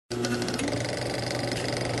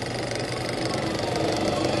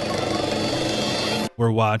we're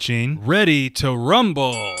watching Ready to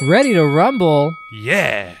Rumble. Ready to Rumble?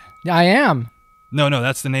 Yeah. I am. No,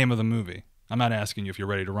 that's the name of the movie. I'm not asking you if you're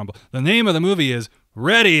ready to rumble. The name of the movie is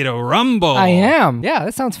Ready to Rumble. I am. Yeah,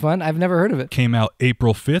 that sounds fun. I've never heard of it. Came out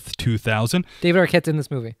April 5th, 2000. David Arquette's in this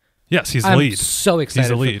movie. Yes, he's the I'm lead. so excited. He's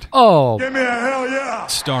the lead. Oh. Give me a hell yeah!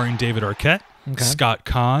 Starring David Arquette, Okay. Scott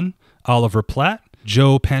Kahn, Oliver Platt,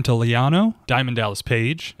 Joe Pantoliano, Diamond Dallas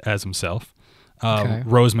Page as himself, Okay.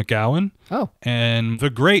 Rose McGowan, Oh. and the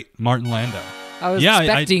great Martin Landau. I was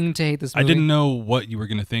expecting to hate this movie. I didn't know what you were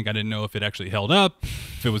going to think. I didn't know if it actually held up,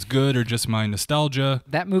 if it was good or just my nostalgia.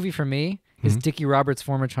 That movie for me is Dickie Roberts'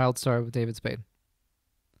 former child star with David Spade.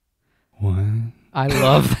 What? I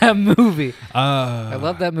love that movie. I I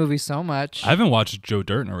love that movie so much. I haven't watched Joe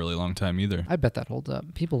Dirt in a really long time either. I bet that holds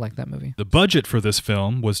up. People like that movie. The budget for this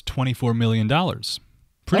film was $24 million.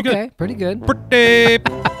 Pretty good. Pretty good. Pretty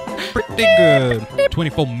good.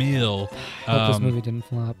 24 mil. Hope this movie didn't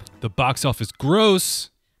flop. The box office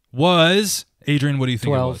gross was, Adrian, what do you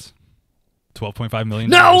think 12. it was? $12.5 million.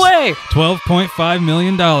 No way! $12.5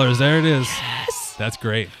 million. There it is. Yes! That's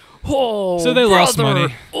great. Oh, So they lost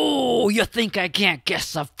money. Oh, you think I can't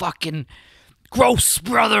guess a fucking gross,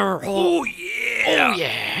 brother? Oh, yeah. Oh,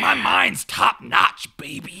 yeah. My mind's top notch,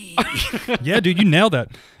 baby. Yeah, dude, you nailed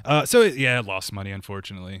that. It lost money,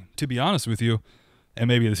 unfortunately. To be honest with you, and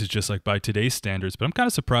maybe this is just like by today's standards, but I'm kind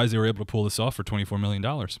of surprised they were able to pull this off for $24 million.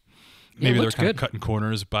 Maybe they're kind of cutting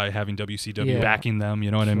corners by having WCW backing them,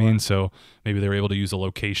 you know what I mean? So maybe they were able to use the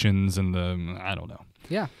locations and I don't know.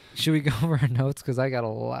 Yeah. Should we go over our notes? Because I got a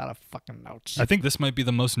lot of fucking notes. I think this might be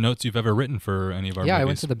the most notes you've ever written for any of our movies. I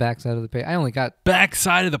went to the backside of the page. I only got...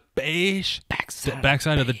 Backside of the page?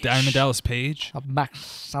 Backside of the Diamond Dallas Page?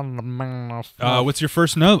 Backside of the... What's your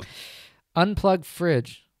first note? Unplugged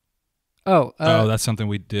fridge. Oh, that's something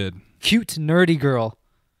we did. Cute nerdy girl.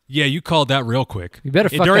 Yeah, you called that real quick. You better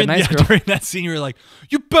fuck that nice girl. During that scene, you were like,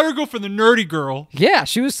 you better go for the nerdy girl. Yeah,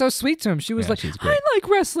 she was so sweet to him. She was like, I like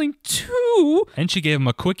wrestling too. And she gave him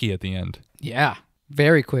a quickie at the end. Yeah,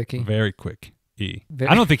 very quickie. Very quick.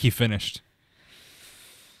 I don't think he finished.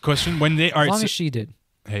 Question, when they are... As long as she did.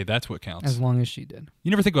 Hey, that's what counts. As long as she did.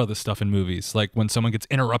 You never think about this stuff in movies, like when someone gets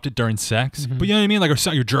interrupted during sex. But you know what I mean? Like,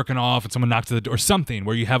 or you're jerking off and someone knocks at the door, or something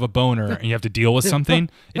where you have a boner and you have to deal with something.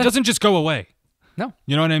 It doesn't just go away. No.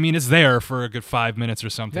 You know what I mean? It's there for a good 5 minutes or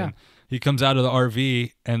something. Yeah. He comes out of the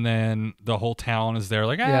RV and then the whole town is there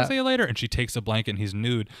like, see you later. And she takes a blanket and he's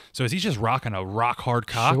nude. So is he just rocking a rock hard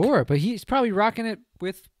cock? Sure, but he's probably rocking it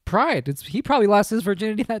with pride. He probably lost his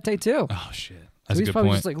virginity that day too. Oh, shit. That's so a good probably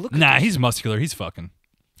point. Just like, look nah, at he's muscular. He's fucking.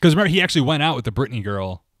 Because remember, he actually went out with the Britney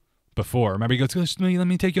girl before. Remember, he goes, let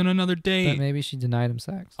me take you on another date. But maybe she denied him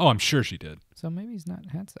sex. Oh, I'm sure she did. So maybe he's not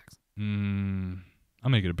had sex. I'm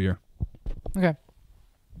going to get a beer. Okay.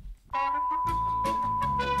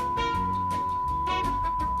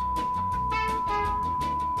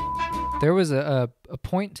 There was a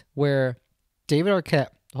point where David Arquette...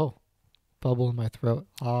 Oh, bubble in my throat.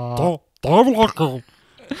 David Arquette.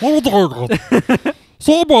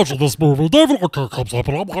 So much of this movie, David Arquette comes up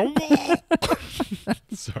and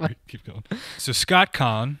Sorry, keep going. So Scott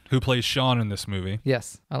Kahn, who plays Sean in this movie.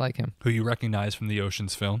 Yes, I like him. Who you recognize from the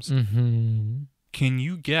Ocean's films. Mm-hmm. Can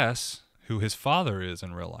you guess who his father is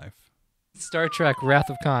in real life? Star Trek Wrath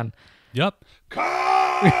of Khan. Yep.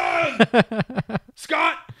 Khan!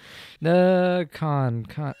 Scott! Khan.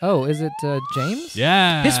 Oh, is it James?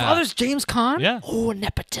 Yeah. His father's James Khan? Yeah. Oh,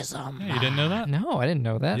 nepotism. Yeah, you didn't know that? No, I didn't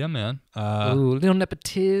know that. Yeah, man. Ooh, little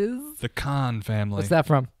nepotiz. The Khan family. What's that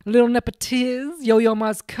from? Little nepotiz, Yo-Yo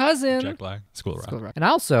Ma's cousin. Jack Black. School of Rock. And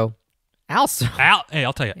also, hey,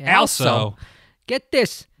 I'll tell you. Also, get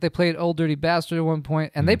this. They played Old Dirty Bastard at one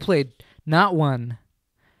point, and they played not one,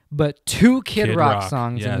 but two Kid Rock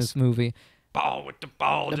songs in this movie. Ball with the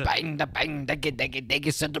ball. The bang, the bang, the get,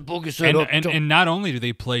 set the boogie, and not only do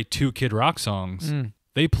they play two Kid Rock songs,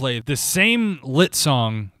 they play the same lit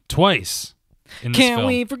song twice in this film. Can't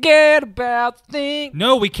we forget about the thing?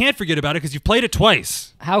 No, we can't forget about it because you've played it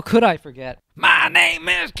twice. How could I forget? My name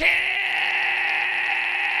is Kid.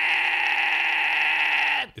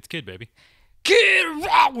 It's Kid, baby. Kid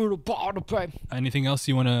Rock with a ball to play. Anything else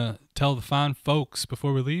you want to tell the fine folks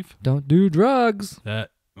before we leave? Don't do drugs.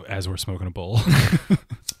 That, as we're smoking a bowl.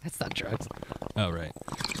 That's not drugs. All right.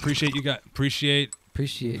 Appreciate you guys. Appreciate.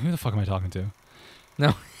 Who the fuck am I talking to?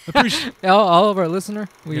 No. Appreciate all of our listener,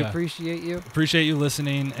 we appreciate you. Appreciate you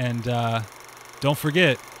listening, and don't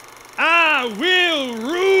forget, I will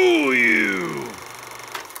rule you.